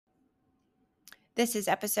This is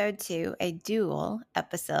episode 2, a dual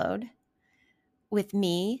episode with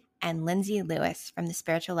me and Lindsay Lewis from The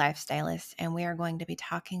Spiritual Lifestylist, and we are going to be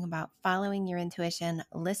talking about following your intuition,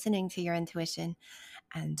 listening to your intuition,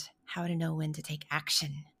 and how to know when to take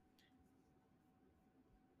action.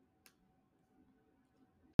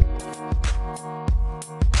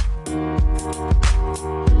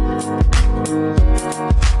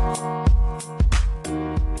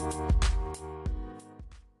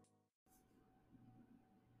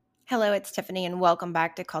 Hello, it's Tiffany, and welcome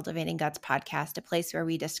back to Cultivating Guts podcast, a place where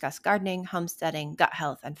we discuss gardening, homesteading, gut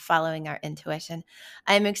health, and following our intuition.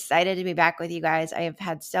 I'm excited to be back with you guys. I have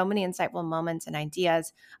had so many insightful moments and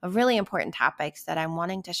ideas of really important topics that I'm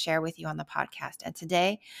wanting to share with you on the podcast. And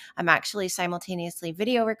today, I'm actually simultaneously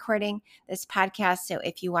video recording this podcast. So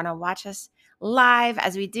if you want to watch us live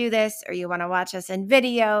as we do this, or you want to watch us in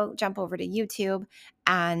video, jump over to YouTube.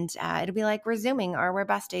 And it'll be like we're Zooming or we're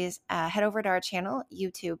besties. Head over to our channel,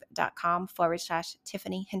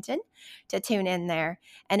 youtube.com/Tiffany Hinton to tune in there.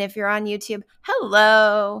 And if you're on YouTube,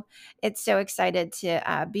 hello. It's so excited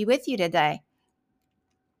to be with you today.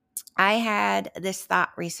 I had this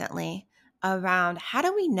thought recently around how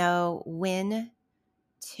do we know when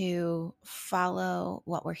to follow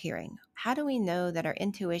what we're hearing? How do we know that our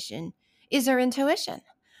intuition is our intuition?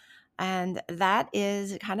 And that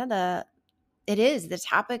is kind of the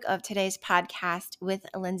topic of today's podcast with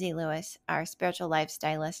Lindsay Lewis, our spiritual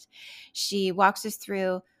lifestylist. She walks us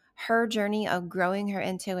through her journey of growing her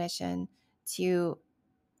intuition to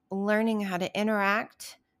learning how to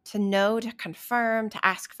interact, to know, to confirm, to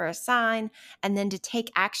ask for a sign, and then to take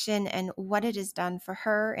action and what it has done for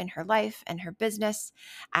her in her life and her business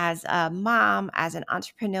as a mom, as an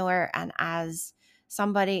entrepreneur, and as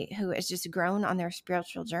somebody who has just grown on their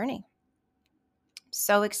spiritual journey.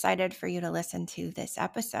 So excited for you to listen to this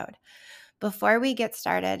episode. Before we get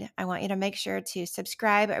started, I want you to make sure to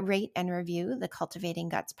subscribe, rate, and review the Cultivating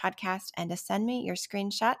Guts podcast and to send me your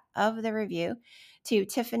screenshot of the review to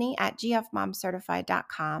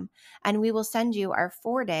tiffany@gfmomcertified.com, and we will send you our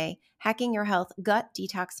 4-day Hacking Your Health Gut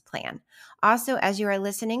Detox Plan. Also, as you are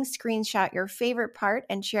listening, screenshot your favorite part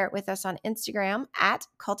and share it with us on Instagram at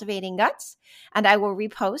Cultivating Guts, and I will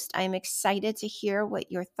repost. I am excited to hear what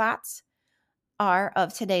your thoughts are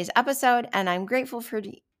of today's episode, and I'm grateful for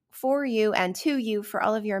you and to you for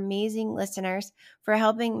all of your amazing listeners for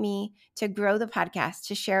helping me to grow the podcast,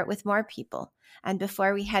 to share it with more people. And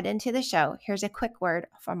before we head into the show, here's a quick word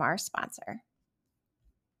from our sponsor.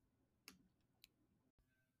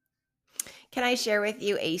 Can I share with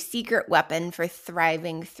you a secret weapon for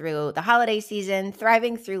thriving through the holiday season,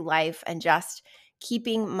 thriving through life, and just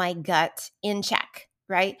keeping my gut in check?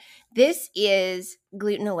 Right? This is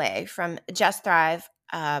Gluten Away from Just Thrive.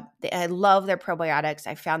 I love their probiotics.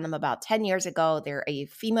 I found them about 10 years ago. They're a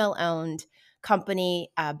female-owned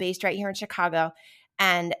company based right here in Chicago.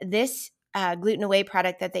 And this Gluten Away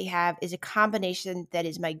product that they have is a combination that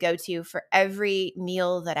is my go-to for every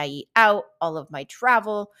meal that I eat out, all of my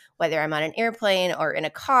travel, whether I'm on an airplane or in a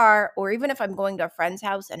car, or even if I'm going to a friend's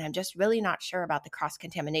house and I'm just really not sure about the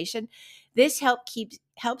cross-contamination. This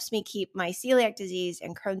helps me keep my celiac disease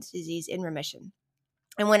and Crohn's disease in remission.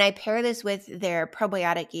 And when I pair this with their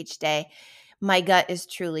probiotic each day, my gut is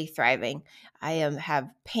truly thriving. I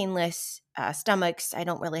have painless stomachs. I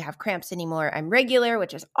don't really have cramps anymore. I'm regular,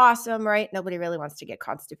 which is awesome, right? Nobody really wants to get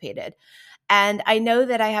constipated. And I know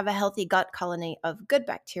that I have a healthy gut colony of good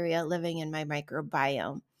bacteria living in my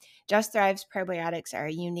microbiome. Just Thrive's probiotics are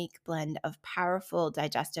a unique blend of powerful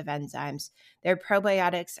digestive enzymes. Their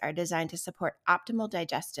probiotics are designed to support optimal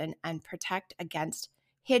digestion and protect against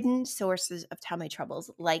hidden sources of tummy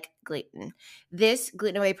troubles like gluten. This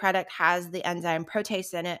Gluten Away product has the enzyme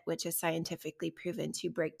protease in it, which is scientifically proven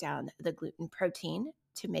to break down the gluten protein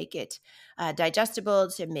to make it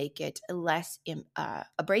digestible, to make it less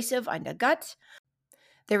abrasive on the gut.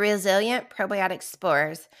 The resilient probiotic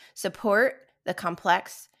spores support the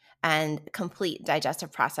complex and complete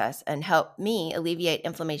digestive process and help me alleviate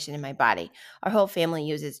inflammation in my body. Our whole family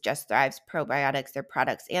uses Just Thrive's probiotics, their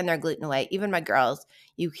products, and their Gluten Away. Even my girls,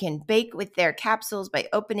 you can bake with their capsules by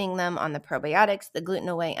opening them on the probiotics. The Gluten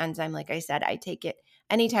Away enzyme, like I said, I take it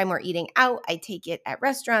anytime we're eating out. I take it at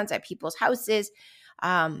restaurants, at people's houses.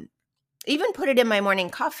 Even put it in my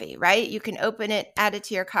morning coffee, right? You can open it, add it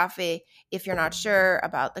to your coffee if you're not sure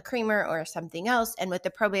about the creamer or something else. And with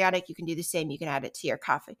the probiotic, you can do the same. You can add it to your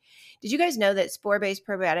coffee. Did you guys know that spore-based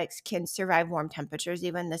probiotics can survive warm temperatures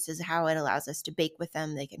even? This is how it allows us to bake with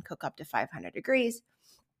them. They can cook up to 500 degrees.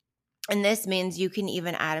 And this means you can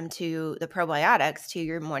even add them to the probiotics to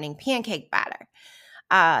your morning pancake batter.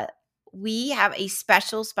 We have a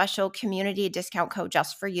special community discount code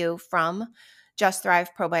just for you from Just Thrive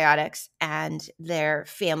Probiotics and their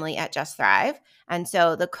family at Just Thrive. And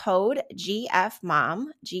so the code GFMOM,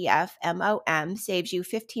 GFMOM, saves you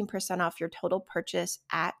 15% off your total purchase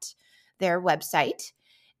at their website.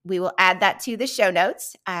 We will add that to the show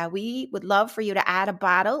notes. We would love for you to add a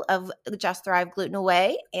bottle of Just Thrive Gluten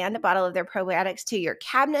Away and a bottle of their probiotics to your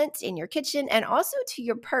cabinet, in your kitchen, and also to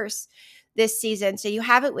your purse this season. So you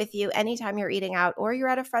have it with you anytime you're eating out or you're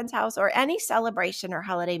at a friend's house or any celebration or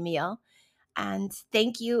holiday meal. And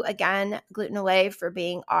thank you again, Gluten Away, for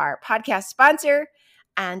being our podcast sponsor.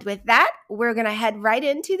 And with that, we're going to head right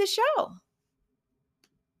into the show.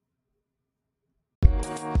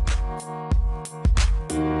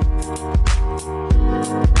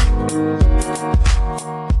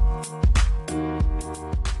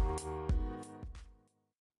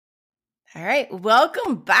 All right.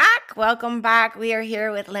 Welcome back. Welcome back. We are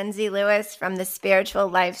here with Lindsay Lewis from The Spiritual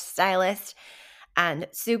Lifestylist, and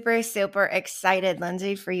super, super excited,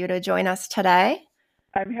 Lindsay, for you to join us today.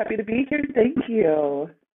 I'm happy to be here. Thank you.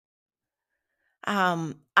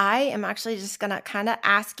 I am actually just going to kind of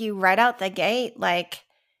ask you right out the gate, like,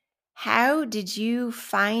 how did you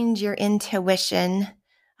find your intuition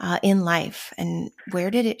in life, and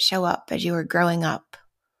where did it show up as you were growing up?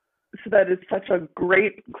 So that is such a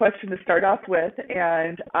great question to start off with.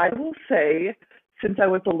 And I will say, since I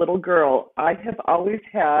was a little girl, I have always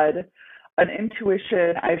had an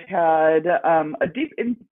intuition. I've had a deep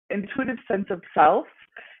intuitive sense of self,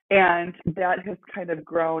 and that has kind of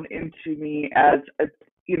grown into me as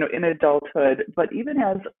in adulthood. But even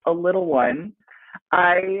as a little one,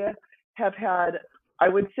 I have had, I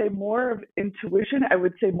would say, more of intuition. I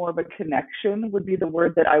would say more of a connection would be the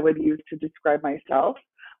word that I would use to describe myself,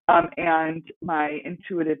 and my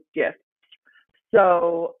intuitive gifts.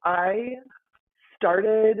 So I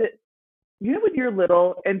started, when you're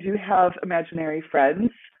little and you have imaginary friends,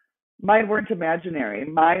 mine weren't imaginary.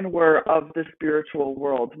 Mine were of the spiritual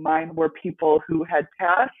world. Mine were people who had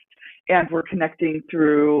passed and were connecting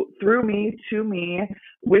through me to me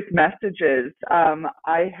with messages.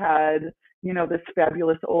 I had, this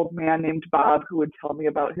fabulous old man named Bob who would tell me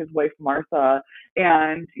about his wife Martha,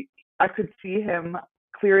 and I could see him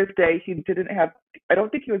clear as day. He didn't have, I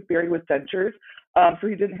don't think he was buried with dentures, so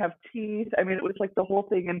he didn't have teeth. I mean, it was like the whole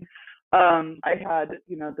thing. And I had,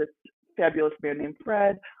 this fabulous man named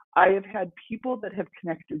Fred. I have had people that have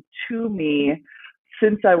connected to me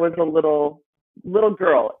since I was a little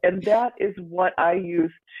girl, and that is what I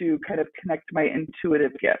use to kind of connect my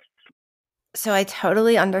intuitive gifts. So I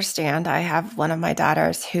totally understand. I have one of my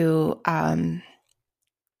daughters who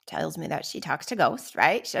tells me that she talks to ghosts,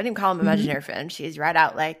 right? She doesn't even call them imaginary friends. She's right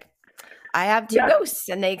out like, I have two ghosts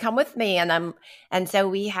and they come with me. And so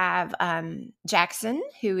we have Jackson,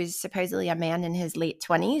 who is supposedly a man in his late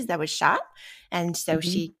 20s that was shot. And so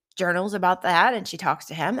she journals about that and she talks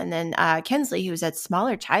to him. And then Kinsley, who's a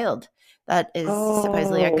smaller child that is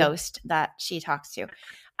supposedly a ghost that she talks to.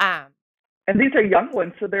 And these are young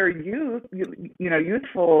ones, so they're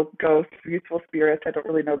youthful ghosts, youthful spirits. I don't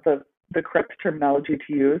really know the correct terminology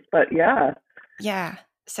to use, but yeah. Yeah.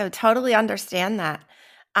 So totally understand that.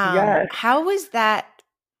 Yes. How was that,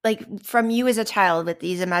 like, from you as a child with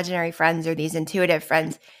these imaginary friends or these intuitive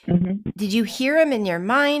friends? Did you hear them in your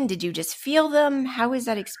mind? Did you just feel them? How was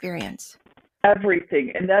that experience?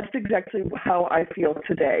 Everything. And that's exactly how I feel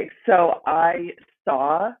today. So I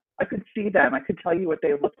could see them. I could tell you what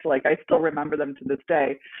they looked like. I still remember them to this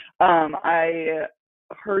day. I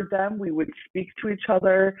heard them. We would speak to each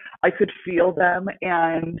other. I could feel them.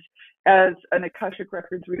 And as an Akashic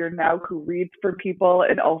Records reader now who reads for people,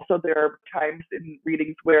 and also there are times in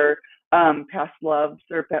readings where past loves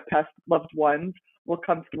or past loved ones will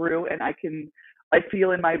come through, and I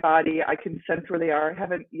feel in my body, I can sense where they are. I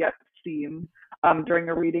haven't yet seen during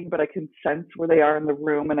a reading, but I can sense where they are in the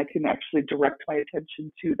room, and I can actually direct my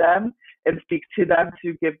attention to them and speak to them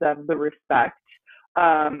to give them the respect.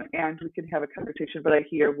 And we can have a conversation, but I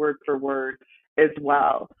hear word for word as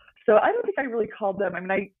well. So I don't think I really called them. I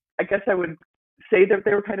mean, I guess I would say that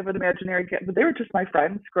they were kind of an imaginary gift, but they were just my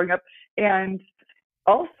friends growing up. And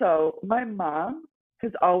also, my mom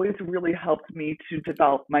has always really helped me to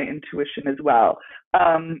develop my intuition as well.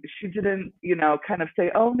 She didn't, kind of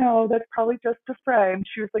say, oh no, that's probably just a friend.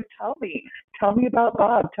 She was like, tell me about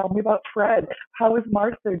Bob, tell me about Fred. How is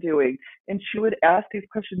Martha doing? And she would ask these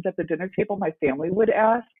questions at the dinner table. My family would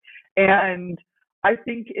ask. And I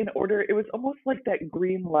think it was almost like that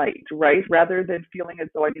green light, right? Rather than feeling as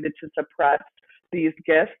though I needed to suppress these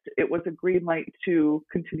gifts, it was a green light to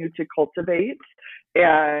continue to cultivate.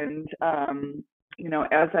 And,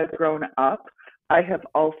 as I've grown up, I have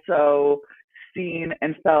also seen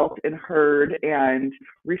and felt and heard and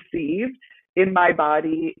received in my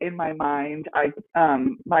body, in my mind.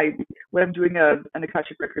 My when I'm doing an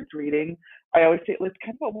Akashic Records reading, I always say it's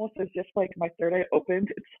kind of almost as if like my third eye opened.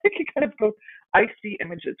 It's like it kind of goes. I see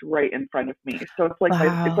images right in front of me, so it's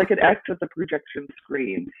Wow. like it acts as a projection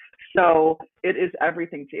screen. So it is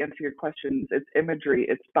everything to answer your questions. It's imagery,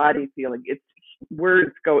 it's body feeling, it's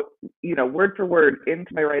words go, word for word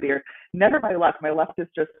into my right ear. Never my left. My left is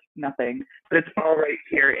just nothing, but it's all right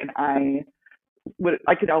here, and I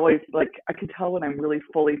could always I can tell when I'm really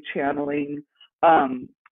fully channeling.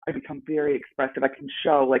 I become very expressive. I can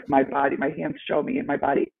show like my body, my hands show me in my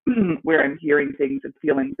body where I'm hearing things and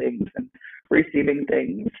feeling things and receiving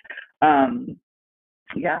things. Um,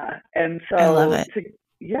 yeah, and I love so it.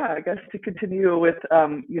 I guess to continue with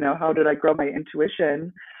how did I grow my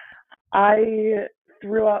intuition? I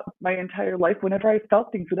throughout my entire life, whenever I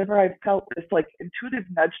felt things, whenever I felt this like intuitive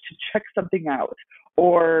nudge to check something out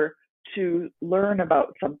or to learn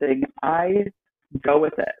about something, I go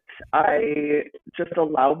with it. I just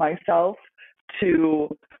allow myself to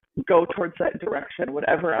go towards that direction,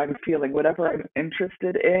 whatever I'm feeling, whatever I'm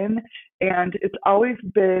interested in. And it's always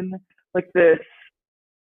been like this,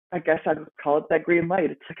 I guess I'd call it that green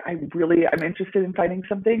light. It's like I'm interested in finding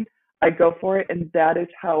something. I go for it, and that is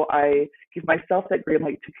how I give myself that green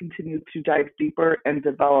light to continue to dive deeper and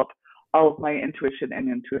develop all of my intuition and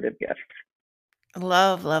intuitive gifts.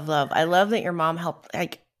 Love, love, love. I love that your mom helped,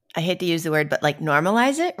 like, I hate to use the word, but like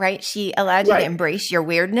normalize it, right? She allowed you to Right. embrace your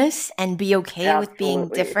weirdness and be okay with being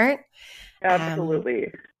Absolutely. different. Um,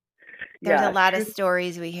 Absolutely. there's a Yeah. lot of Truth.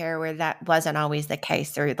 stories we hear where that wasn't always the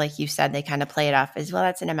case, or like you said, they kind of play it off as, well,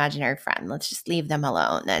 that's an imaginary friend. Let's just leave them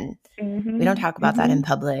alone. And we don't Mhm. talk about that in Mhm.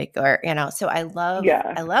 public, or, so Yeah. I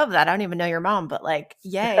love that. I don't even know your mom, but like,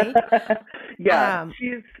 yay. Yeah. Um,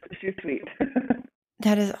 She's sweet.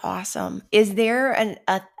 That is awesome. Is there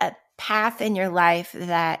a path in your life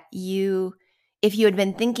that you, if you had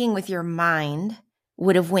been thinking with your mind,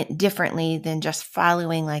 would have went differently than just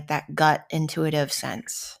following like that gut intuitive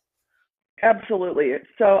sense? Absolutely.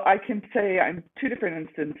 So I can say I'm two different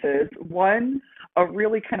instances. One, a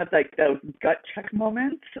really kind of like those gut check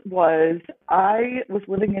moments was I was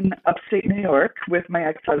living in upstate New York with my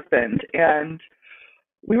ex-husband, and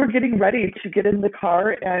we were getting ready to get in the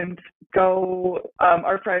car and go.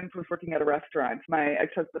 Our friend was working at a restaurant. My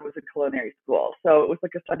ex-husband was in culinary school, so it was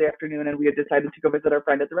like a Sunday afternoon, and we had decided to go visit our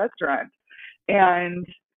friend at the restaurant. And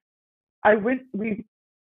we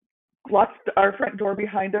locked our front door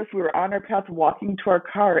behind us. We were on our path walking to our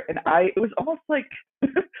car, and it was almost like,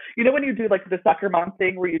 when you do like the soccer mom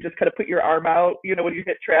thing where you just kind of put your arm out, when you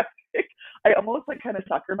hit traffic. I almost like kind of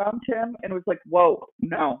soccer mommed him and was like, whoa,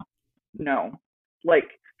 no, no. Like,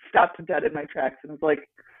 stopped dead in my tracks and was like,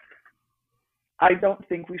 I don't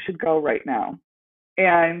think we should go right now.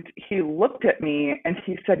 And he looked at me and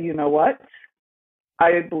he said, you know what?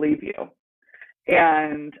 I believe you.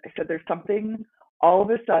 And I said, there's something. All of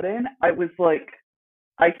a sudden, I was like,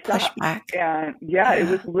 I stopped. Pushback. And yeah, it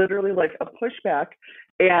was Yeah. literally like a pushback.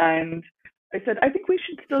 And I said, I think we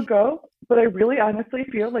should still go, but I really honestly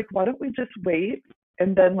feel like, why don't we just wait?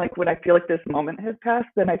 And then, like, when I feel like this moment has passed,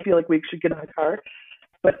 then I feel like we should get in the car.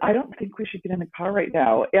 But I don't think we should get in the car right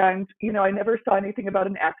now. And, I never saw anything about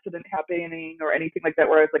an accident happening or anything like that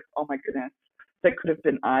where I was like, oh my goodness, that could have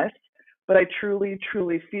been us. But I truly,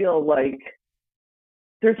 truly feel like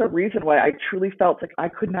there's a reason why I truly felt like I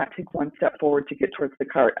could not take one step forward to get towards the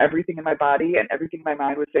car. Everything in my body and everything in my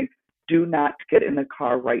mind was saying, do not get in the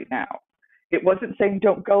car right now. It wasn't saying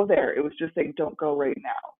don't go there. It was just saying don't go right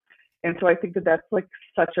now. And so I think that that's like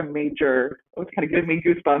such a major, it was kind of giving me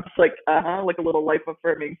goosebumps, like a little life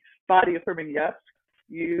affirming, body affirming, yes, I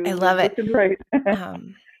you love it. listened right.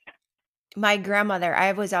 Um, my grandmother,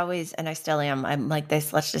 I was always, and I still am, I'm like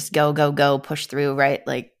this, let's just go, go, go, push through, right?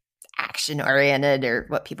 Like action oriented, or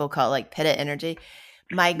what people call like pitta energy.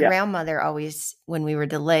 My Yeah, grandmother always, when we were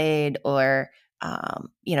delayed, or,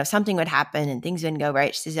 something would happen and things wouldn't go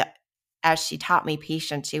right, she said, as she taught me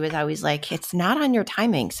patience, she was always like, it's not on your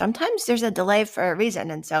timing. Sometimes there's a delay for a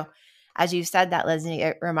reason. And so as you said that, Lindsay,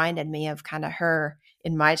 it reminded me of kind of her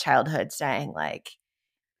in my childhood saying like,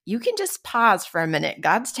 you can just pause for a minute.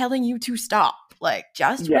 God's telling you to stop. Like,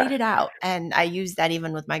 just wait yes, it out. And I use that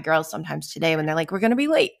even with my girls sometimes today when they're like, we're going to be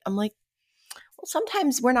late. I'm like, well,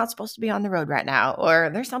 sometimes we're not supposed to be on the road right now,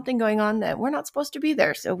 or there's something going on that we're not supposed to be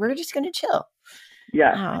there. So we're just going to chill.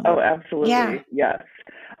 yes. Oh, Yeah. absolutely. Yes.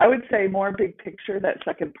 I would say more big picture, that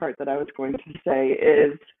second part that I was going to say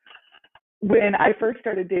is when I first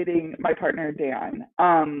started dating my partner, Dan,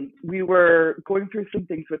 we were going through some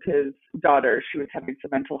things with his daughter. She was having some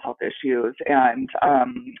mental health issues and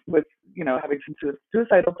was, having some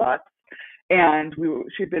suicidal thoughts. and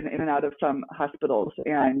she'd been in and out of some hospitals,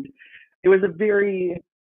 and it was a very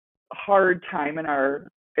hard time in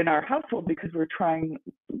our household because we're trying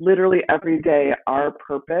literally every day. Our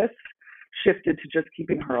purpose shifted to just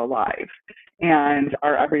keeping her alive, and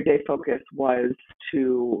our everyday focus was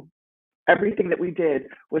to everything that we did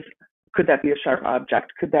was, could that be a sharp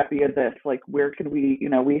object? Could that be a this? Like, where could we,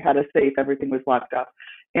 we had a safe, everything was locked up.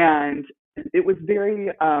 And it was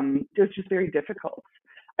it was just very difficult.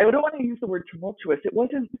 I don't want to use the word tumultuous. It was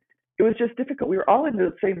just difficult. We were all in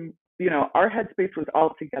the same, our headspace was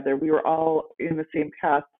all together. We were all in the same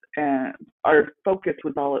path, and our focus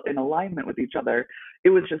was all in alignment with each other. It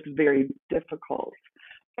was just very difficult.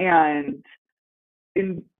 And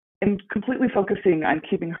in completely focusing on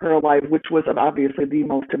keeping her alive, which was obviously the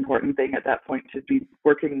most important thing at that point to be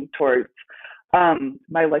working towards,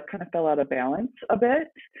 my life kind of fell out of balance a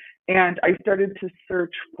bit. And I started to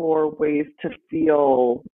search for ways to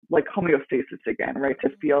feel like homeostasis again, right? To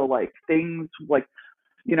feel like things like,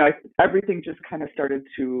 everything just kind of started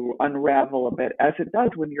to unravel a bit, as it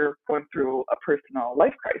does when you're going through a personal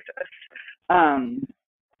life crisis.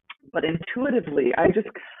 But intuitively,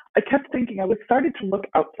 I kept thinking, I was started to look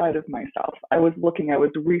outside of myself. I was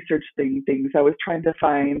researching things. I was trying to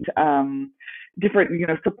find different,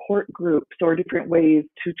 support groups or different ways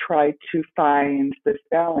to try to find this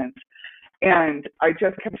balance. And I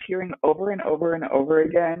just kept hearing over and over and over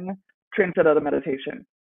again, transcendental meditation.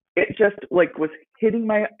 It just like was hitting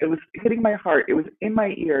my heart. It was in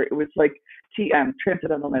my ear. It was like TM,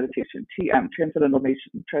 transcendental meditation, TM, transcendental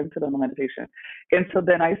meditation. And so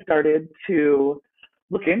then I started to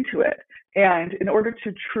look into it. And in order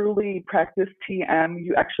to truly practice TM,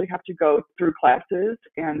 you actually have to go through classes,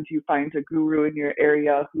 and you find a guru in your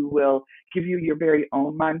area who will give you your very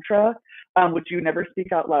own mantra, which you never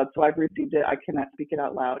speak out loud. So I've received it. I cannot speak it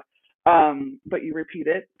out loud. But you repeat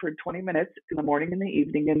it for 20 minutes in the morning and the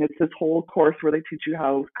evening. And it's this whole course where they teach you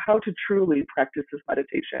how to truly practice this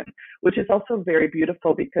meditation, which is also very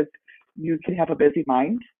beautiful because you can have a busy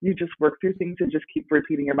mind. You just work through things and just keep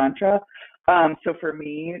repeating your mantra. So for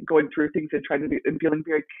me, going through things and and feeling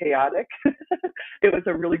very chaotic, it was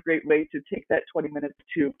a really great way to take that 20 minutes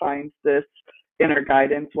to find this inner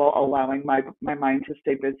guidance while allowing my mind to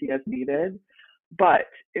stay busy as needed. But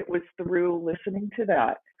it was through listening to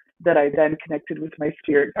that I then connected with my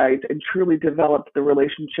spirit guides and truly developed the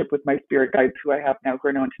relationship with my spirit guides, who I have now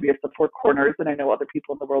grown to be a support corners, and I know other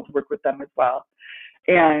people in the world work with them as well.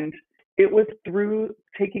 And it was through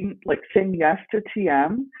saying yes to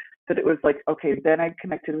TM that it was like, okay, then I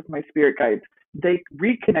connected with my spirit guides. They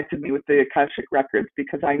reconnected me with the Akashic records,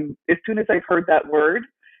 because as soon as I heard that word,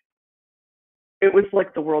 it was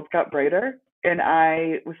like the world got brighter. And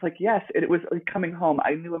I was like, yes, it was like coming home.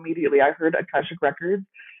 I knew immediately. I heard Akashic records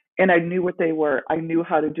and I knew what they were. I knew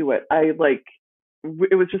how to do it. It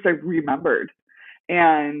was just, I remembered.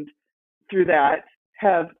 And through that,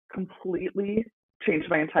 have completely changed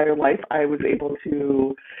my entire life. I was able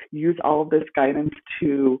to use all of this guidance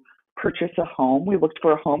to purchase a home. We looked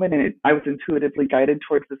for a home, and I was intuitively guided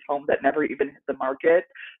towards this home that never even hit the market,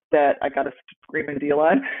 that I got a screaming deal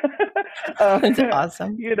on. That's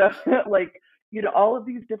awesome. All of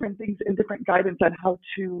these different things and different guidance on how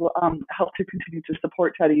to help to continue to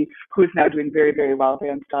support Teddy, who is now doing very, very well,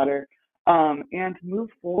 Van's daughter, and move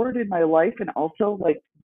forward in my life, and also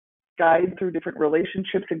guide through different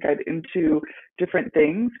relationships and guide into different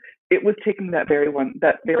things. It was taking that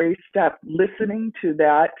very step, listening to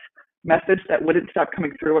that message that wouldn't stop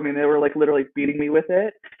coming through. I mean, they were literally beating me with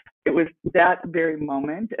it. It was that very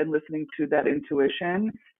moment and listening to that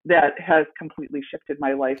intuition that has completely shifted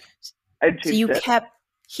my life. So you kept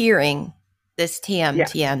hearing this TM,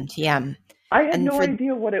 yeah. TM. I had no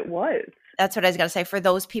idea what it was. That's what I was going to say. For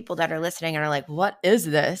those people that are listening and are like, what is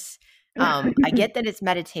this? I get that it's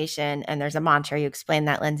meditation and there's a mantra. You explained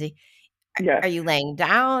that, Lindsay. Yes. Are you laying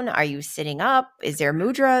down? Are you sitting up? Is there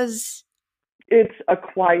mudras? It's a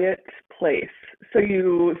quiet place. So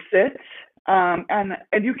you sit and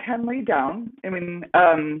you can lay down. I mean,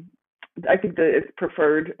 I think that it's a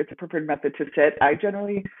preferred method to sit. I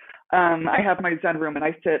generally, I have my Zen room and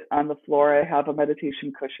I sit on the floor. I have a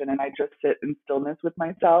meditation cushion and I just sit in stillness with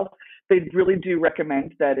myself. They really do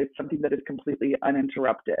recommend that it's something that is completely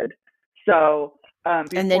uninterrupted. So,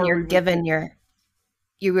 and then you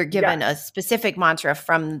were given a specific mantra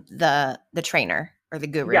from the trainer or the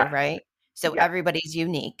guru, right? So everybody's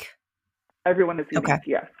unique. Everyone is unique. Okay.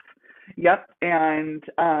 Yes. Yep. And,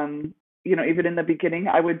 even in the beginning,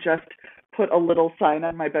 I would just put a little sign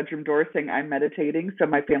on my bedroom door saying I'm meditating, so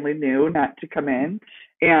my family knew not to come in.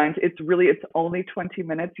 And it's only 20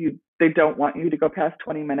 minutes. They don't want you to go past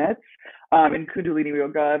 20 minutes. In Kundalini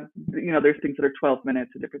yoga, there's things that are 12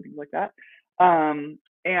 minutes and different things like that.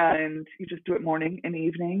 And you just do it morning and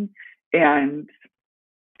evening, and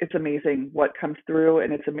it's amazing what comes through,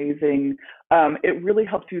 and it's amazing. It really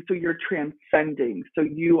helps you. So you're transcending. So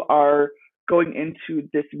you are going into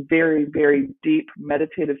this very, very deep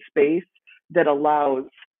meditative space that allows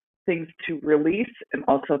things to release and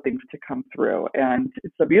also things to come through. And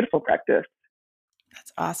it's a beautiful practice.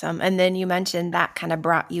 That's awesome. And then you mentioned that kind of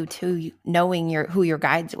brought you to knowing who your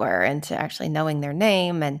guides were and to actually knowing their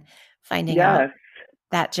name and finding out Yes.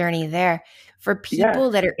 that journey there. For Yes.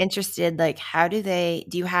 people that are interested, like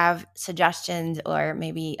do you have suggestions or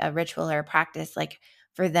maybe a ritual or a practice like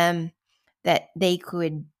for them that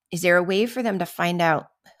is there a way for them to find out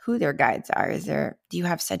who their guides are? Do you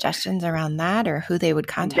have suggestions around that or who they would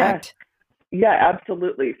Yes. contact? Yeah,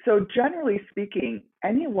 absolutely. So generally speaking,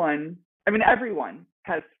 everyone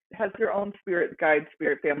has their own spirit guide,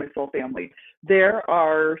 spirit family, soul family. There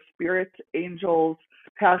are spirits, angels,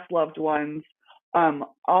 past loved ones,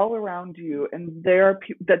 all around you, and there are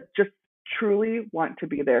people that just truly want to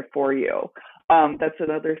be there for you. That's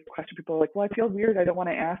another question. People are like, "Well, I feel weird. I don't want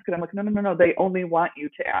to ask." And I'm like, "No, no, no, no. They only want you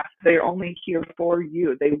to ask. They're only here for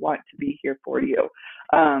you. They want to be here for you."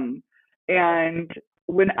 And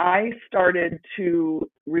when I started to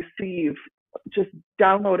receive just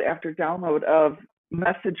download after download of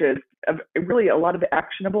messages, of really a lot of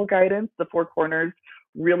actionable guidance, the four corners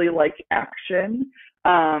really like action.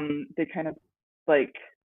 They kind of like,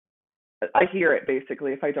 I hear it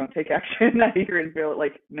basically. If I don't take action, I hear it and feel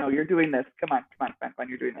like, no, you're doing this. Come on, come on, come on, come on,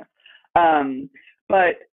 you're doing this.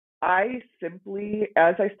 But I simply,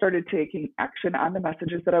 as I started taking action on the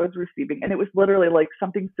messages that I was receiving, and it was literally like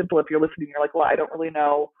something simple. If you're listening, you're like, well, I don't really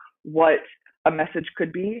know what a message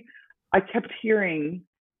could be. I kept hearing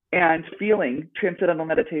and feeling transcendental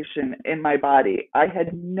meditation in my body. I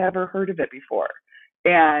had never heard of it before.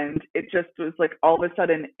 And it just was like all of a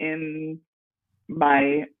sudden in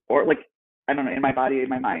my, or like, I don't know, in my body, in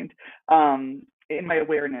my mind, in my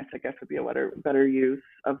awareness, I guess would be a better use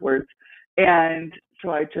of words. And so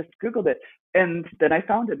I just Googled it, and then I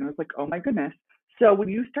found it, and I was like, oh my goodness. So when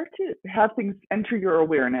you start to have things enter your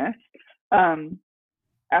awareness,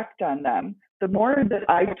 act on them, the more that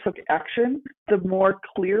I took action, the more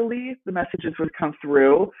clearly the messages would come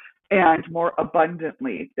through and more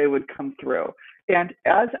abundantly they would come through. And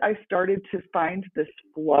as I started to find this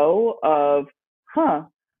flow of,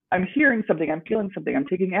 I'm hearing something, I'm feeling something, I'm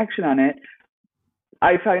taking action on it,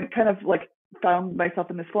 I found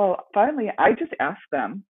myself in this flow. Finally, I just asked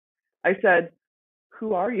them, I said,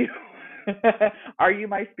 who are you? Are you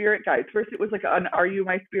my spirit guides? First, it was like are you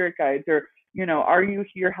my spirit guides? Or, are you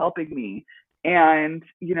here helping me? And,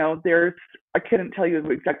 I couldn't tell you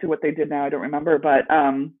exactly what they did now. I don't remember, but,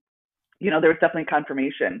 there was definitely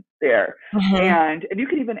confirmation there. Mm-hmm. And you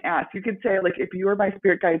can even ask, you could say, like, if you are my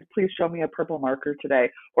spirit guides, please show me a purple marker today,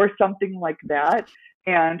 or something like that.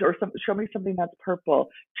 Show me something that's purple,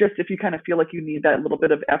 just if you kind of feel like you need that little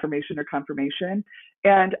bit of affirmation or confirmation.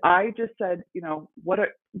 And I just said,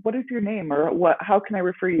 what is your name, or how can I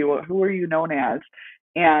refer you? Who are you known as?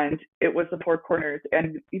 And it was the four corners.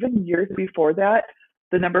 And even years before that,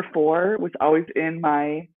 the number 4 was always in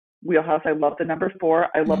my wheelhouse. I love the number 4.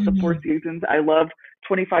 I love the 4 seasons. I love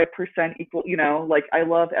 25% equal, like I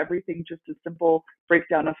love everything, just a simple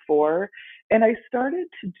breakdown of 4. And I started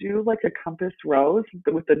to do like a compass rose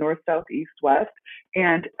with the north, south, east, west,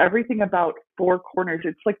 and everything about 4 corners.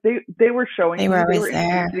 It's like they were showing They me, were they always were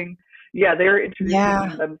there. introducing, they were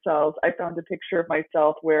introducing themselves. I found a picture of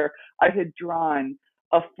myself where I had drawn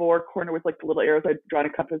a 4 corner with like the little arrows. I'd drawn a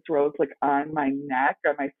compass rose like on my neck,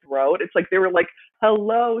 on my throat. It's like they were like,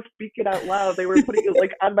 hello, speak it out loud. They were putting it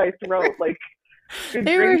like on my throat, like, good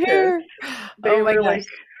They were gracious. here. They Oh my were gosh. like,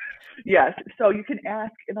 yes. So you can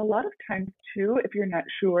ask, and a lot of times too, if you're not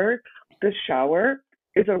sure, the shower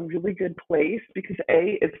is a really good place because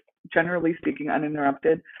it's generally speaking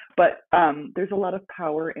uninterrupted, but there's a lot of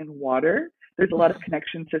power in water. There's a lot of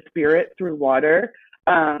connection to spirit through water.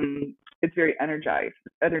 It's very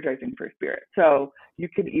energizing for spirit. So you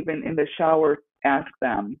can even in the shower ask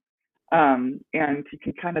them, and you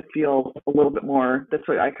can kind of feel a little bit more. That's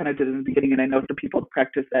what I kind of did in the beginning, and I know some people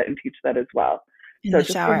practice that and teach that as well. In So the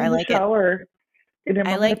just shower, getting I in the like it. shower in a I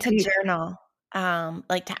moment like of to peace. journal,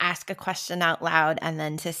 like to ask a question out loud and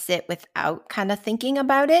then to sit without kind of thinking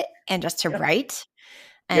about it and just to Yep. write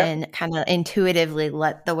Yep. and kind of intuitively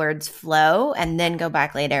let the words flow and then go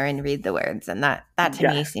back later and read the words. And that to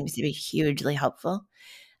me Yes. seems to be hugely helpful.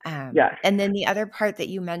 Yes. And then the other part that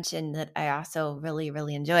you mentioned that I also really,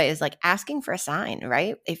 really enjoy is like asking for a sign,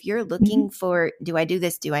 right? If you're Hmm. looking for, do I do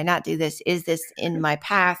this? Do I not do this? Is this in my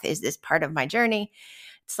path? Is this part of my journey?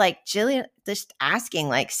 It's like Jillian just asking,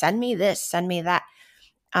 like, send me this, send me that.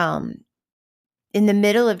 Um, in the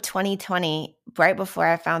middle of 2020, right before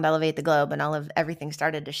I found Elevate the Globe and all of everything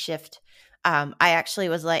started to shift, I actually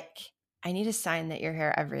was like, I need a sign that you're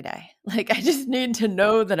here every day. Like, I just need to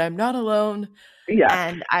know that I'm not alone. Yes.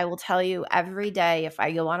 And I will tell you every day if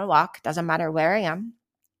I go on a walk, doesn't matter where I am,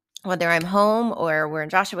 whether I'm home or we're in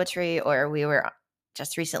Joshua Tree or we were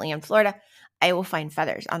just recently in Florida, I will find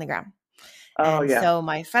feathers on the ground. Oh, And yeah. so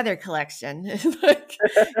my feather collection is like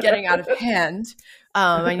getting out of hand.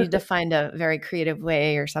 I need to find a very creative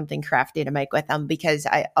way or something crafty to make with them because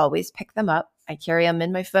I always pick them up. I carry them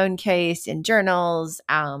in my phone case, in journals.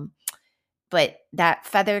 But that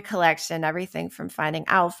feather collection, everything from finding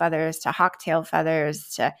owl feathers to hawktail feathers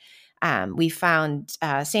to we found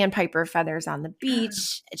sandpiper feathers on the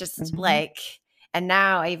beach, just Hmm. like, and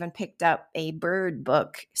now I even picked up a bird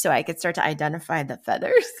book so I could start to identify the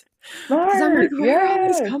feathers because I'm like, Smart. where are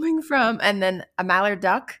these Yes. coming from? And then a mallard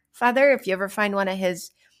duck feather, if you ever find one of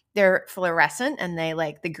his, they're fluorescent and they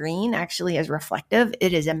like the green actually is reflective.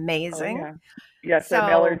 It is Oh, amazing. yeah. Yes, there are So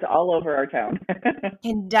mallards all over our town.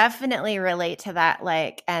 can definitely relate to that,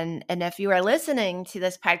 like, and if you are listening to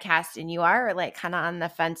this podcast and you are like kind of on the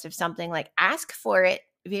fence of something, like ask for it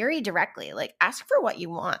very directly, like ask for what you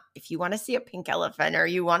want. If you want to see a pink elephant or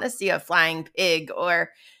you want to see a flying pig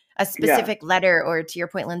or a Yeah. specific letter, or to your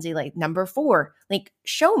point, Lindsay, like number 4, like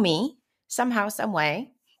show me somehow, some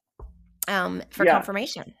way, for Yeah.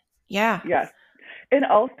 confirmation. Yeah. Yes. And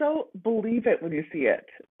also believe it when you see it.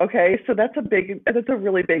 Okay. So that's a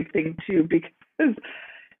really big thing too, because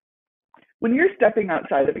when you're stepping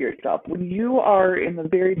outside of yourself, when you are in the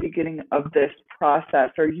very beginning of this process,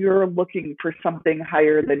 or you're looking for something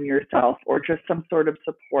higher than yourself, or just some sort of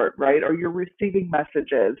support, right? Or you're receiving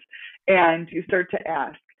messages and you start to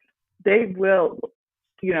ask, they will,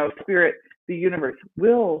 spirit, the universe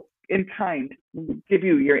will in kind give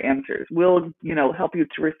you your answers, will, help you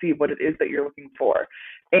to receive what it is that you're looking for.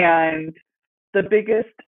 And the biggest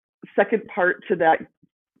second part to that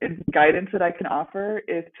guidance that I can offer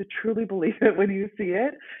is to truly believe it when you see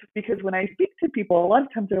it. Because when I speak to people, a lot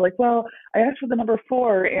of times they're like, well, I asked for the number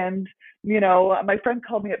 4, and, my friend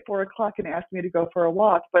called me at 4 o'clock and asked me to go for a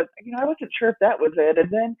walk, but, I wasn't sure if that was it. And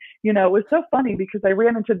then, it was so funny because I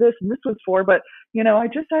ran into this and this was 4, but,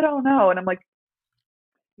 I don't know. And I'm like,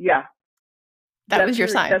 yeah, That was your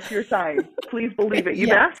sign. that's your sign. Please believe it. You've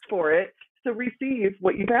Yeah. asked for it, so receive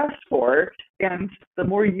what you've asked for. And the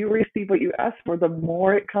more you receive what you ask for, the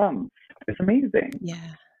more it comes. It's amazing.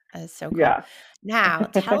 Yeah, that is so cool. Yeah. Now,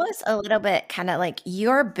 tell us a little bit, kind of like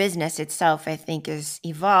your business itself, I think, is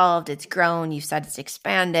evolved, it's grown, you said it's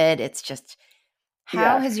expanded. It's just,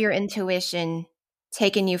 how Yes. has your intuition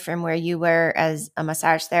taken you from where you were as a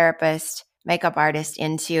massage therapist, makeup artist,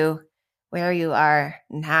 into where you are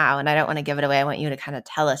now? And I don't want to give it away. I want you to kind of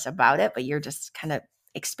tell us about it, but you're just kind of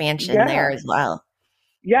expansion there Yeah. as well.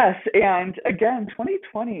 Yes. And again,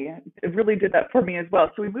 2020, it really did that for me as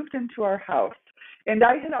well. So we moved into our house, and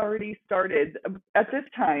I had already started at this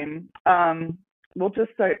time. We'll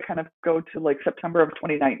just kind of go to like September of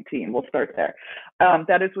 2019. We'll start there.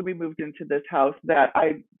 That is when we moved into this house that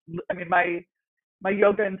I mean, my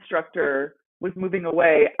yoga instructor was moving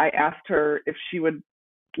away. I asked her if she would,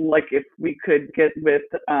 like, if we could get with,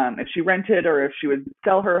 if she rented or if she would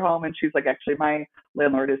sell her home. And she's like, actually, my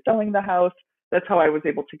landlord is selling the house. That's how I was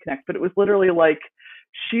able to connect. But it was literally like,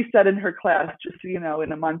 she said in her class, just so you know,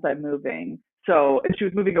 in a month I'm moving. So, and she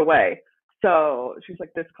was moving away. So she's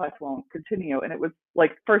like, this class won't continue. And it was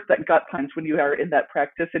like, first, that gut punch when you are in that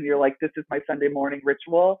practice and you're like, this is my Sunday morning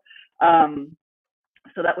ritual.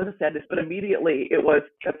 So that was a sadness, but immediately it was,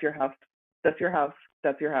 that's your house, that's your house,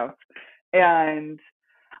 that's your house. And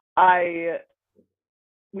I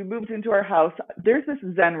we moved into our house. There's this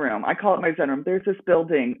Zen room. I call it my Zen room. There's this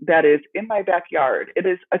building that is in my backyard. It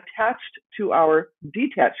is attached to our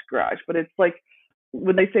detached garage, but it's like,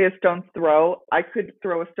 when they say a stone's throw, I could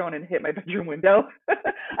throw a stone and hit my bedroom window.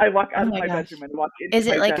 I walk Oh out of my my gosh. bedroom and walk into Is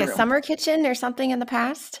it my like Zen a room. summer kitchen or something in the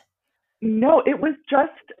past? No, it was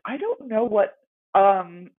just, I don't know what,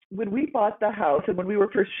 when we bought the house and when we were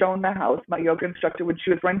first shown the house, my yoga instructor, when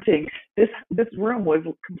she was renting, this room was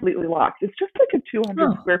completely locked. It's just like a 200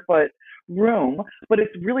 Oh, square foot room, but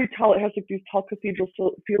it's really tall. It has like these tall cathedral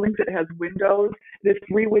ceilings. It has windows. There's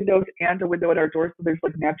 3 windows and a window at our door, so there's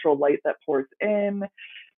like natural light that pours in.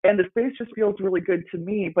 And the space just feels really good to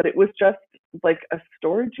me, but it was just like a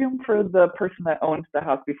storage room for the person that owned the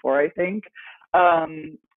house before, I think.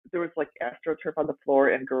 there was like astroturf on the floor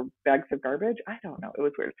and bags of garbage. I don't know. It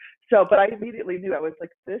was weird. So, but I immediately knew. I was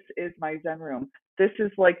like, this is my Zen room. This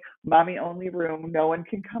is like mommy only room. No one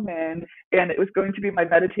can come in. And it was going to be my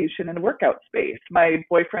meditation and workout space. My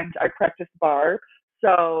boyfriend, I practice bar.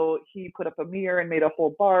 So he put up a mirror and made a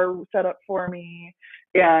whole bar set up for me.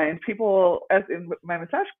 And people, as in my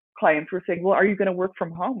massage clients, were saying, well, are you going to work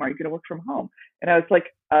from home? Are you going to work from home? And I was like,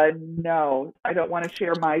 no, I don't want to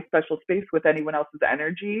share my special space with anyone else's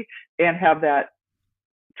energy and have that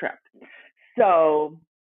trapped. So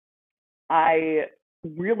I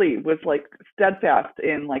really was like steadfast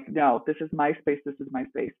in like, no, this is my space. This is my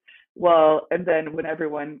space. Well, and then when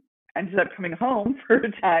everyone ended up coming home for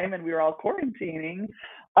a time and we were all quarantining,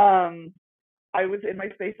 I was in my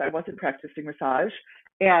space. I wasn't practicing massage,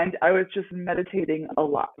 and I was just meditating a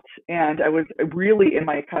lot. And I was really in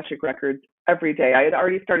my Akashic records every day. I had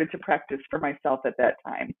already started to practice for myself at that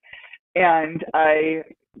time. And I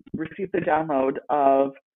received the download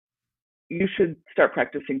of, you should start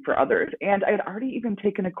practicing for others. And I had already even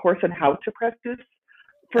taken a course on how to practice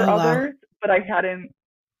for Oh, wow. others, but I hadn't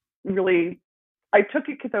really, I took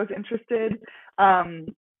it because I was interested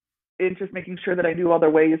in just making sure that I knew other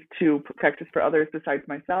ways to practice for others besides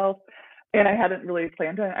myself. And I hadn't really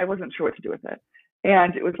planned on it. I wasn't sure what to do with it.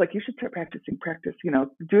 And it was like, you should start practicing,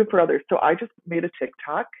 do it for others. So I just made a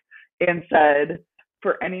TikTok and said,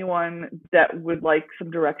 for anyone that would like some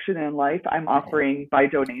direction in life, I'm offering by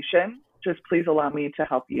donation. Just please allow me to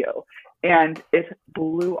help you. And it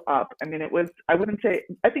blew up. I mean, it was, I wouldn't say,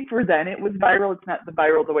 I think for then it was viral. It's not the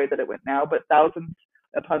viral the way that it went now, but thousands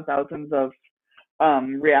upon thousands of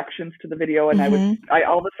reactions to the video. And I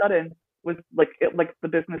all of a sudden was like, the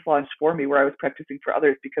business launched for me, where I was practicing for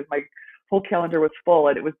others because my whole calendar was full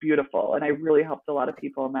and it was beautiful. And I really helped a lot of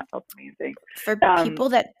people, and that felt amazing. For people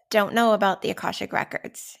that don't know about the Akashic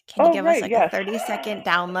Records, can you give us like yes. a 30-second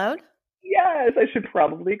download? Yes, I should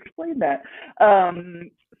probably explain that.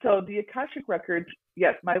 So the Akashic Records,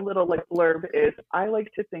 yes, my little like blurb is, I like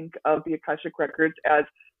to think of the Akashic Records as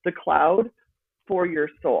the cloud for your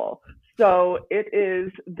soul. So it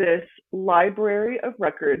is this library of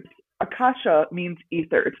records. Akasha means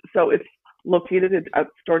ethers. So it's located, it's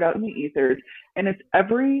stored out in the ethers, and it's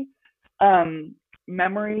every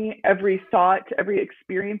memory, every thought, every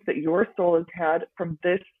experience that your soul has had from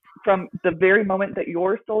the very moment that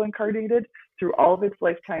your soul incarnated through all of its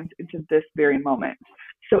lifetimes into this very moment.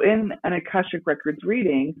 So in an Akashic Records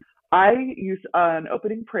reading, I use an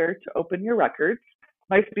opening prayer to open your records.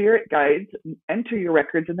 My spirit guides enter your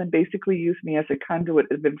records and then basically use me as a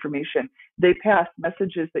conduit of information. They pass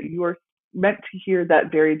messages that you are meant to hear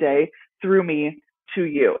that very day through me to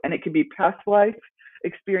you. And it could be past life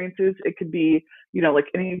experiences. It could be, like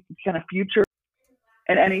any kind of future,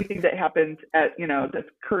 and anything that happens at, that's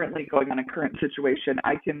currently going on, a current situation.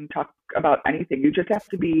 I can talk about anything. You just have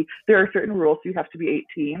to be, there are certain rules. You have to be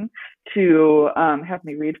 18 to have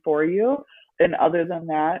me read for you. And other than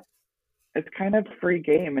that, it's kind of free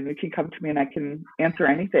game, and you can come to me and I can answer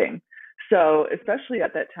anything. So especially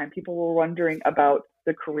at that time, people were wondering about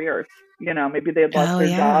the careers. Maybe they had lost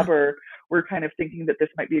their job, or were kind of thinking that this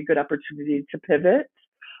might be a good opportunity to pivot.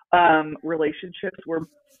 Relationships were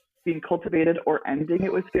being cultivated or ending.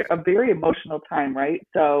 It was a very emotional time, right?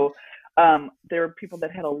 So there were people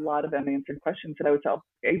that had a lot of unanswered questions that I was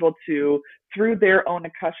able to, through their own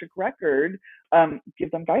Akashic record,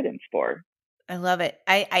 give them guidance for. I love it.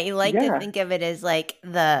 I like to think of it as like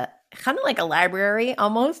the kind of like a library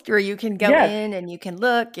almost, where you can go in and you can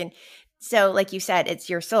look. And so like you said, it's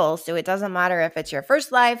your soul. So it doesn't matter if it's your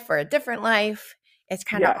first life or a different life. It's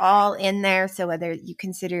kind of all in there. So whether you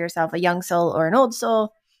consider yourself a young soul or an old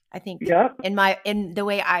soul, I think in the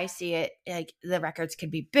way I see it, like the records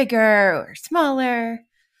could be bigger or smaller.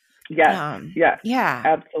 Yes.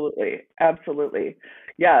 Absolutely.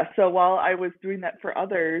 Yeah. So while I was doing that for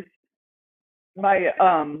others, my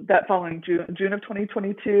that following June of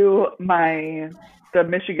 2022, the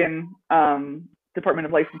Michigan Department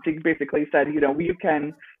of Licensing basically said, you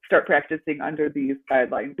can start practicing under these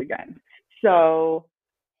guidelines again. So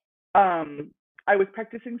I was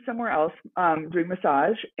practicing somewhere else, doing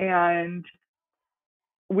massage, and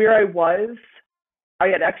where I was, I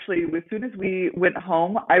had actually, as soon as we went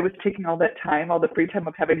home, I was taking all that time, all the free time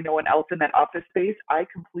of having no one else in that office space. I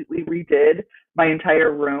completely redid my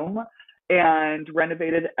entire room and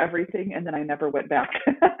renovated everything, and then I never went back.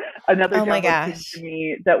 Another download came to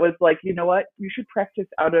me that was like, you know what, you should practice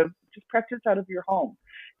out of your home.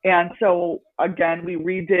 And so again, we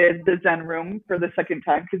redid the Zen room for the second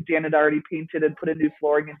time because Jan had already painted and put in new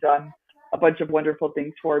flooring and done a bunch of wonderful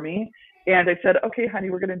things for me. And I said, okay, honey,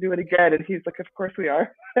 we're going to do it again. And he's like, of course we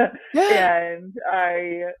are. And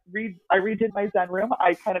I redid my Zen room.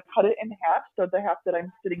 I kind of cut it in half. So the half that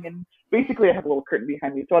I'm sitting in, basically I have a little curtain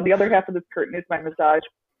behind me. So on the other half of this curtain is my massage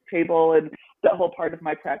table and that whole part of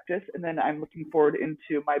my practice. And then I'm looking forward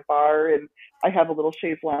into my bar, and I have a little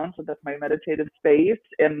chaise lounge. So that's my meditative space.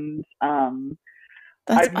 And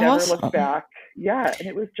That's I've never looked awesome. back. Yeah. And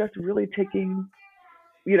it was just really taking,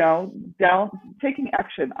 you know, down, taking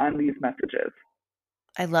action on these messages.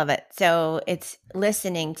 I love it. So it's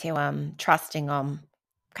listening to them, trusting them,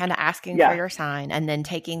 kind of asking for Yes. your sign, and then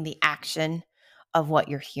taking the action of what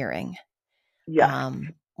you're hearing. Yes.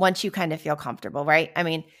 Once you kind of feel comfortable, right? I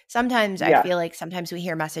mean, sometimes I Yes. feel like sometimes we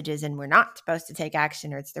hear messages and we're not supposed to take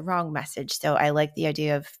action, or it's the wrong message. So I like the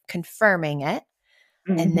idea of confirming it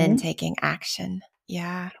and then Hmm. taking action.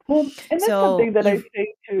 Yeah. Well, and that's So something that I you've,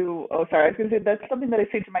 say to, oh, sorry, I was going to say that's something that I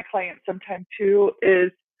say to my clients sometimes too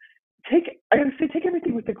is I would say take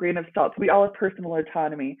everything with a grain of salt. We all have personal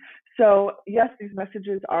autonomy. So, yes, these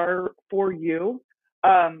messages are for you.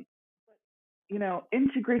 Um,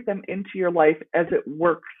 integrate them into your life as it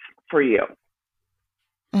works for you.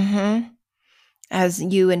 mhm, as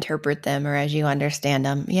you interpret them or as you understand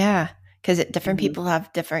them. Yeah. Because different Hmm. people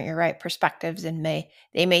have different, you're right, perspectives, and they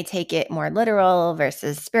may take it more literal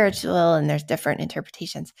versus spiritual, and there's different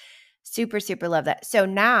interpretations. Super, super love that. So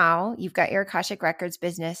now you've got your Akashic Records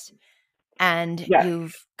business, and Yes.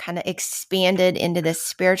 you've kind of expanded into this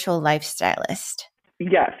spiritual lifestylist.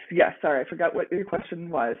 Yes, yes. Sorry, I forgot what your question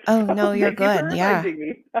was. Oh, So no, you're thank you for good. Yeah. reminding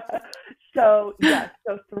me. So yes,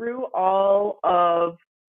 so through all of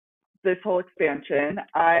this whole expansion,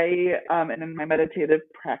 and in my meditative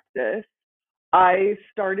practice, I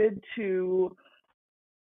started to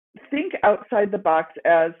think outside the box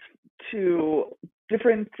as to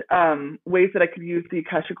different ways that I could use the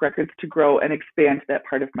Akashic Records to grow and expand that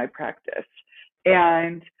part of my practice.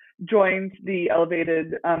 And joined the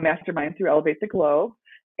Elevated Mastermind through Elevate the Glow.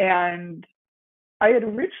 And I had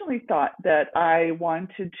originally thought that I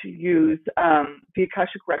wanted to use the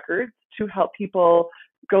Akashic Records to help people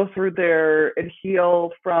go through and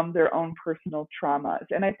heal from their own personal traumas.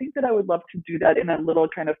 And I think that I would love to do that in a little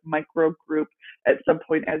kind of micro group at some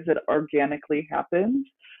point as it organically happens.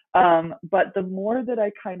 But the more that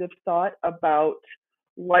I kind of thought about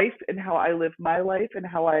life and how I live my life and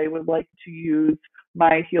how I would like to use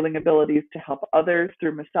my healing abilities to help others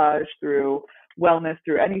through massage, through wellness,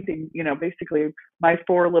 through anything, basically my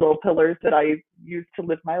four little pillars that I use to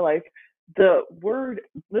live my life. The word,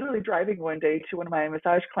 literally driving one day to one of my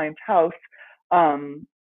massage clients' house, um,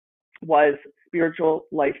 was spiritual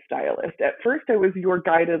lifestylist. At first, I was your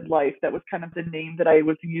guided life. That was kind of the name that I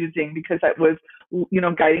was using because I was,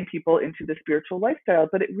 guiding people into the spiritual lifestyle,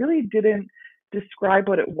 but it really didn't describe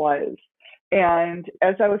what it was. And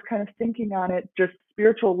as I was kind of thinking on it, just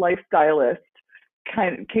spiritual lifestylist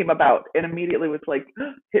kind of came about and immediately was like,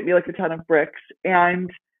 hit me like a ton of bricks.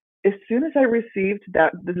 And as soon as I received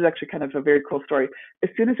that, this is actually kind of a very cool story. As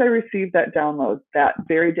soon as I received that download that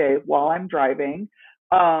very day while I'm driving,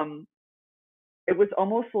 um, it was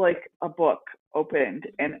almost like a book opened,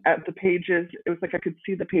 and at the pages, it was like I could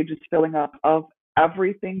see the pages filling up of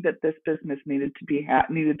everything that this business needed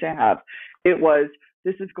to have. It was,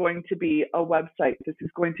 this is going to be a website. This is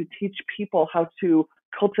going to teach people how to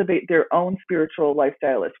cultivate their own spiritual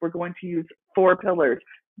lifestyles. We're going to use four pillars: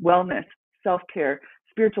 wellness, self-care,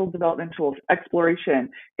 spiritual development tools, exploration.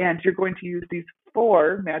 And you're going to use these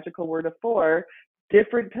four, magical word of four,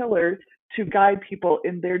 different pillars to guide people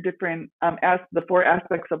in their different the four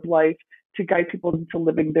aspects of life, to guide people into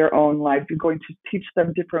living their own life. You're going to teach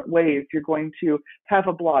them different ways. You're going to have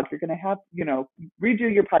a blog. You're going to have,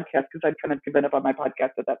 redo your podcast, because I'd kind of given up on my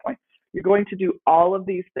podcast at that point. You're going to do all of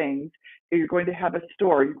these things. You're going to have a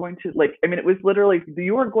store. You're going to it was literally,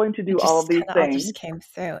 you are going to It do all of just these kind of all things. just came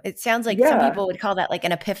through. It sounds like some Yeah. people would call that like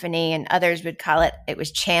an epiphany, and others would call it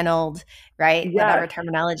was channeled, right? Whatever Yes.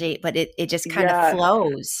 terminology, but it just kind of Yes.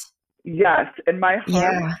 flows. Yes. And my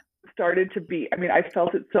heart Yeah. started to beat. I mean, I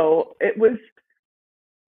felt it. So it was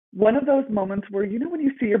one of those moments where, when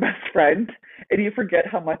you see your best friend and you forget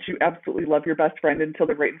how much you absolutely love your best friend until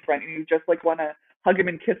they're right in front, and you just like want to hug them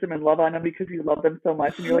and kiss them and love on them because you love them so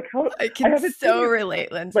much, and you're like, how, I I can haven't seen so you.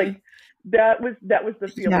 relate, Like, Lindsay. that was the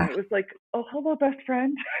feeling. Yeah. It was like, oh, hello, best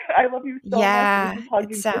friend. I love you so much. Let me Yeah. just hug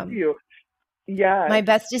and kiss you. Yes. My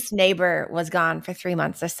bestest neighbor was gone for 3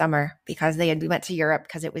 months this summer because we went to Europe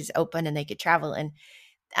because it was open and they could travel. And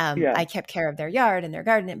Yeah. I kept care of their yard and their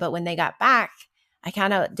garden. But when they got back, I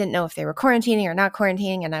kind of didn't know if they were quarantining or not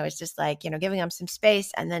quarantining. And I was just like, giving them some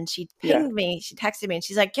space. And then she Yeah. pinged me, she texted me and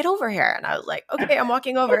she's like, get over here. And I was like, okay, I'm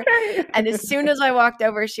walking over. Okay. And as soon as I walked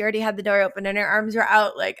over, she already had the door open and her arms were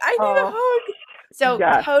out like, I need a Oh, hug. So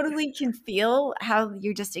yes. totally can feel how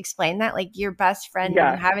you just explained that, like your best friend when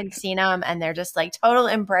you Yes. haven't seen them and they're just like total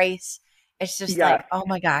embrace. It's just Yes. like, oh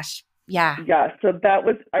my gosh. Yeah. Yeah, so that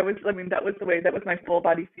was the way, that was my full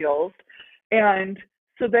body feels. And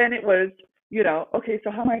so then it was, okay,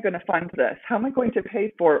 so how am I going to fund this? How am I going to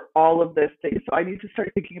pay for all of this thing? So I need to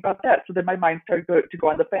start thinking about that. So then my mind started to go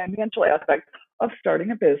on the financial aspect of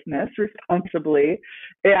starting a business responsibly.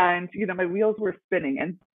 And, my wheels were spinning.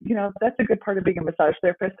 And, that's a good part of being a massage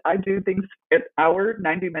therapist. I do things at hour,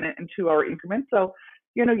 90-minute, and 2-hour increments. So,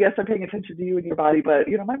 yes, I'm paying attention to you and your body, but,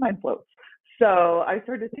 my mind floats. So I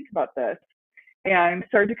started to think about this and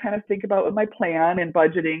started to kind of think about my plan and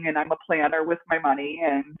budgeting. And I'm a planner with my money.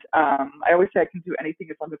 And I always say I can do anything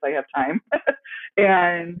as long as I have time.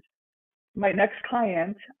 And my next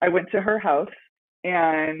client, I went to her house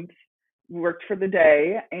and worked for the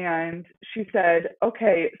day. And she said,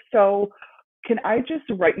 okay, so can I just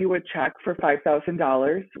write you a check for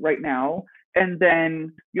 $5,000 right now? And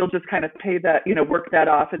then you'll just kind of pay that, work that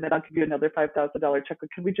off, and then I'll give you another $5,000 check.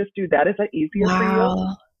 But can we just do that? Is that easier for you?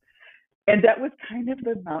 Wow. And that was kind of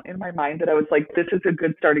the amount in my mind that I was like, this is a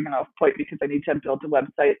good starting off point because I need to build a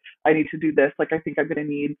website. I need to do this. Like, I think I'm going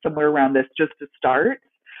to need somewhere around this just to start.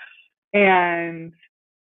 And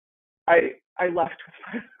I left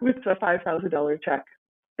with a $5,000 check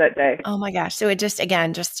that day. Oh my gosh. So it just,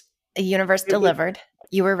 again, just the universe It was, delivered.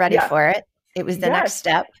 You were ready yes, for it. It was the next yes.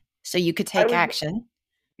 step. So you could I take was, action.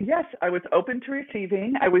 yes, I was open to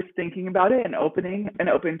receiving. I was thinking about it and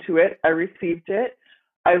open to it. I received it.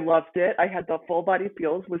 I loved it. I had the full body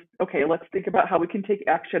feels. Was okay, let's think about how we can take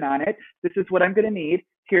action on it. This is what I'm going to need.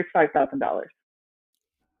 Here's $5,000.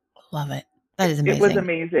 Love it. That is It was amazing.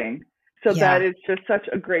 amazing. So that Yeah. is just such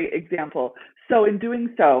a great example. So in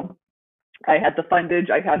doing so, I had the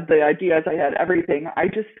fundage, I had the ideas, I had everything. I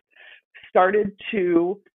just started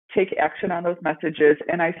to take action on those messages,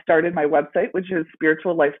 and I started my website, which is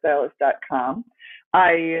spirituallifestylist.com.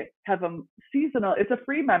 I have a seasonal, it's a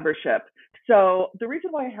free membership. So the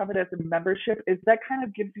reason why I have it as a membership is that kind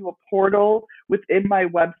of gives you a portal within my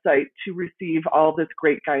website to receive all this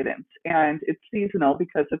great guidance. And it's seasonal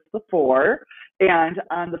because it's the 4. And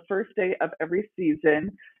on the first day of every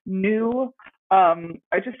season, new,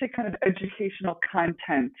 I just say kind of educational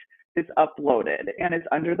content is uploaded, and it's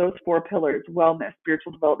under those 4 pillars: wellness,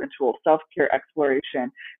 spiritual development tools, self-care, exploration.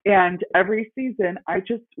 And every season I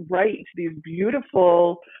just write these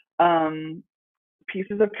beautiful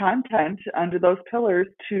pieces of content under those pillars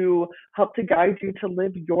to help to guide you to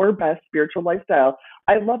live your best spiritual lifestyle.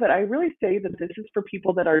 I love it. I really say that this is for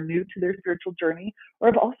people that are new to their spiritual journey or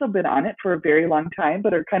have also been on it for a very long time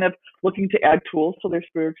but are kind of looking to add tools to their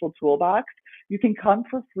spiritual toolbox. You can come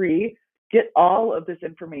for free, get all of this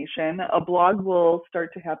information. A blog will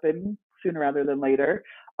start to happen sooner rather than later.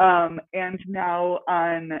 And now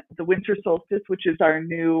on the winter solstice, which is our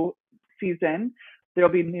new season, there'll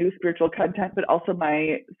be new spiritual content, but also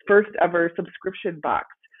my first ever subscription box.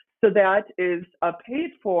 So that is a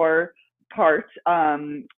paid for part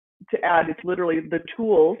to add. It's literally the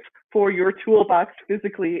tools for your toolbox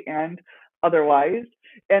physically and otherwise.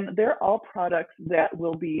 And they're all products that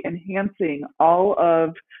will be enhancing all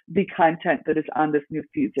of the content that is on this new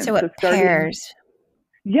season. So it pairs.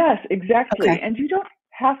 Yes, exactly. Okay. And you don't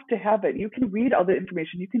have to have it. You can read all the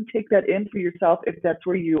information. You can take that in for yourself if that's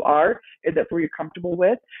where you are, if that's where you're comfortable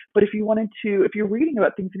with. But if you wanted to, if you're reading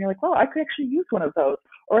about things and you're like, well, I could actually use one of those,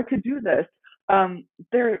 or I could do this,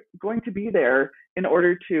 they're going to be there in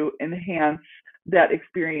order to enhance that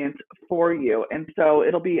experience for you. And so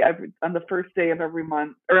it'll be on the first day of every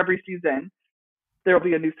month or every season, there'll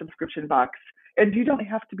be a new subscription box. And you don't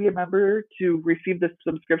have to be a member to receive this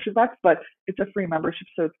subscription box, but it's a free membership,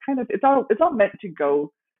 so it's all meant to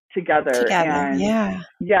go together. Together. And Yeah.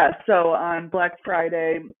 yeah, so on Black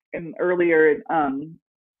Friday and earlier,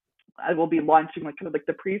 I will be launching kind of like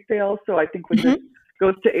the pre-sale. So I think when this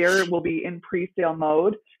goes to air, it will be in pre-sale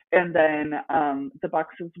mode, and then the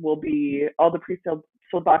boxes will be all the pre-sale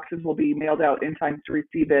boxes will be mailed out in time to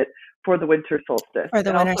receive it for the winter solstice. For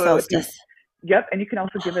the winter solstice. Yep. And you can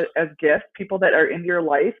also give it as gifts. People that are in your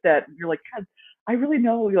life that you're like, God, I really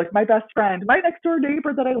know, like my best friend, my next door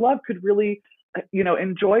neighbor that I love could really,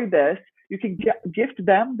 enjoy this. You can gift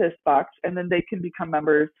them this box, and then they can become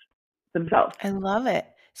members themselves. I love it.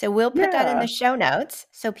 So we'll put that in the show notes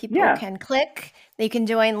so people can click. They can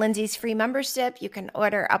join Lindsay's free membership. You can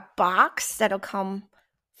order a box that'll come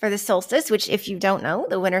for the solstice, which if you don't know,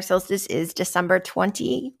 the winter solstice is December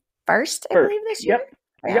 21st, I First. believe this year. Yep.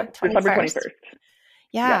 Yeah, Yep. December 21st. 21st.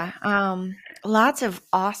 Yes. Yeah. Lots of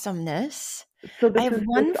awesomeness. So I this have is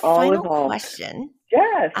one just all final evolved. question.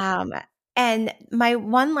 Yes. And my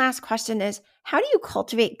one last question is, how do you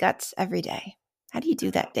cultivate guts every day? How do you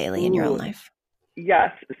do that daily in your own Ooh. life?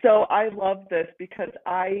 Yes. So I love this because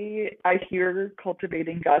I hear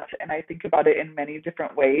cultivating guts and I think about it in many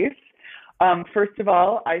different ways. First of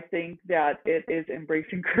all, I think that it is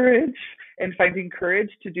embracing courage and finding courage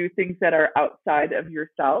to do things that are outside of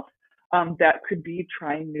yourself. That could be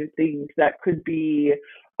trying new things. That could be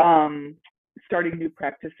um, starting new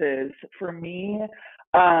practices. For me,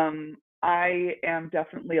 I am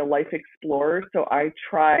definitely a life explorer, so I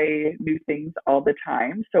try new things all the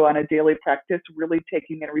time. So, on a daily practice, really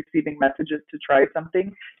taking and receiving messages to try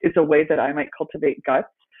something is a way that I might cultivate guts.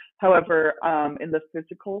 However, in the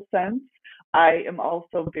physical sense, I am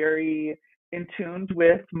also very in tune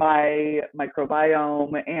with my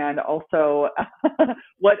microbiome and also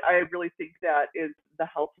what I really think that is the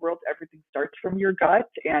health world. Everything starts from your gut,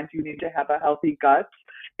 and you need to have a healthy gut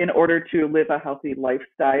in order to live a healthy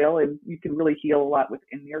lifestyle. And you can really heal a lot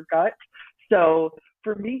within your gut. So,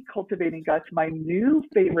 for me, cultivating guts, my new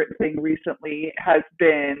favorite thing recently has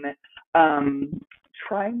been um,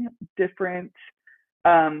 trying different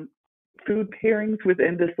um, food pairings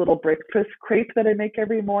within this little breakfast crepe that I make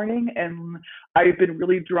every morning. And I've been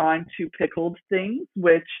really drawn to pickled things,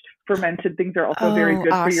 which fermented things are also very Oh,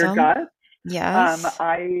 good for your awesome. gut. Yes.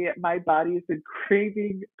 My body has been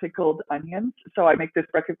craving pickled onions, so I make this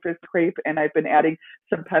breakfast crepe, and I've been adding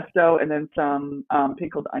some pesto and then some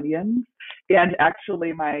pickled onions. And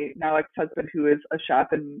actually, my now ex-husband, who is a chef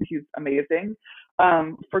and he's amazing,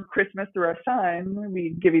 for Christmas through our son,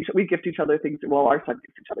 we gift each other things. Well, our son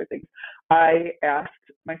gifts each other things. I asked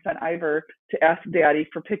my son Ivor to ask Daddy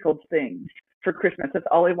for pickled things for Christmas. That's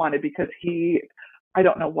all I wanted because I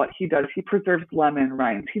don't know what he does. He preserves lemon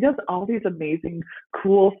rinds. He does all these amazing,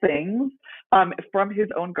 cool things from his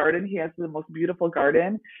own garden. He has the most beautiful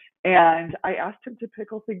garden. And I asked him to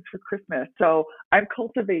pickle things for Christmas. So I'm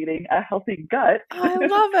cultivating a healthy gut Oh, I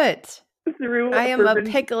love it. through I am a ferment.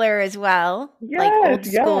 pickler as well, like Yes, old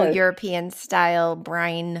school yes, European style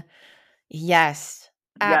brine. Yes.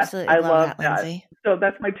 yes. Absolutely I love love that, that. Lindsay. So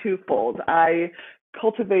that's my twofold. I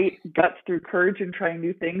cultivate guts through courage and trying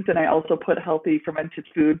new things, and I also put healthy fermented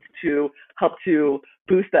foods to help to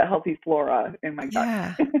boost that healthy flora in my gut.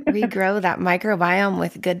 Yeah. Regrow that microbiome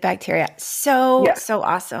with good bacteria. So, Yes, so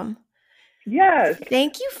awesome. yes.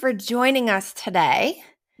 Thank you for joining us today.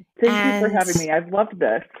 Thank you for And having me. I've loved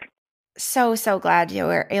this. so, so glad you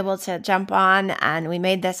were able to jump on and we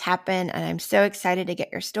made this happen. And I'm so excited to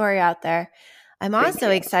get your story out there. I'm Thank also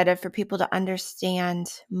you. excited for people to understand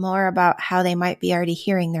more about how they might be already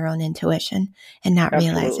hearing their own intuition and not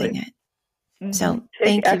realizing Absolutely. it. Hmm. So,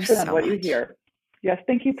 Take thank you action on so what you much. hear. Yes,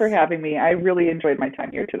 thank you for having me. I really enjoyed my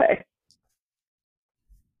time here today.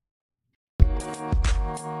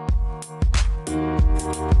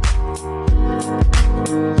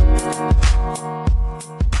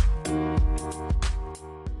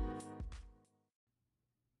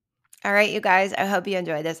 All right, you guys, I hope you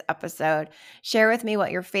enjoyed this episode. Share with me what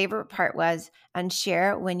your favorite part was and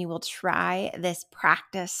share when you will try this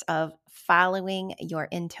practice of following your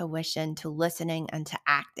intuition to listening and to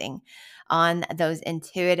acting on those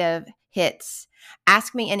intuitive hits.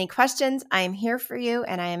 Ask me any questions. I am here for you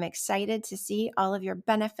and I am excited to see all of your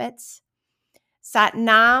benefits. Sat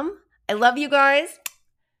Nam, I love you guys.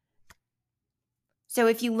 So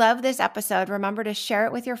if you love this episode, remember to share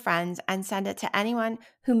it with your friends and send it to anyone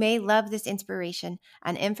who may love this inspiration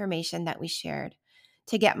and information that we shared.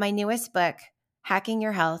 To get my newest book, Hacking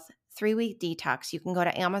Your Health, 3-Week Detox, you can go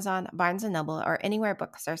to Amazon, Barnes & Noble, or anywhere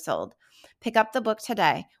books are sold. Pick up the book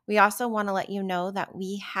today. We also want to let you know that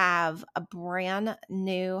we have a brand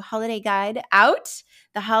new holiday guide out.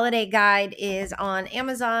 The holiday guide is on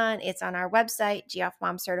Amazon. It's on our website,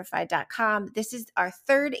 gfmomcertified.com. This is our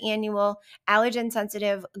 3rd annual allergen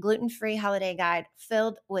sensitive, gluten-free holiday guide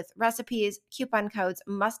filled with recipes, coupon codes,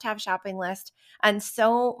 must-have shopping list, and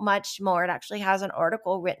so much more. It actually has an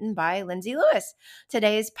article written by Lindsay Lewis,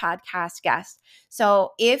 today's podcast guest.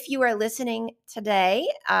 So if you are listening today,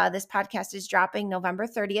 this podcast is dropping November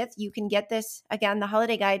 30th. You can get this, again, the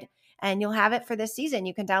holiday guide, and you'll have it for this season.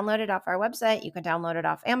 You can download it off our website. You can download it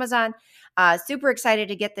off Amazon. Super excited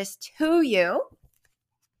to get this to you.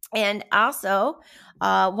 And also,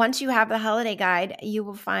 once you have the holiday guide, you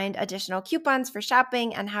will find additional coupons for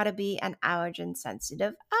shopping and how to be an allergen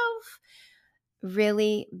sensitive elf.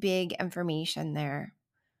 Really big information there.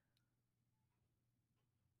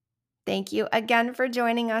 Thank you again for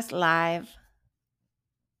joining us live.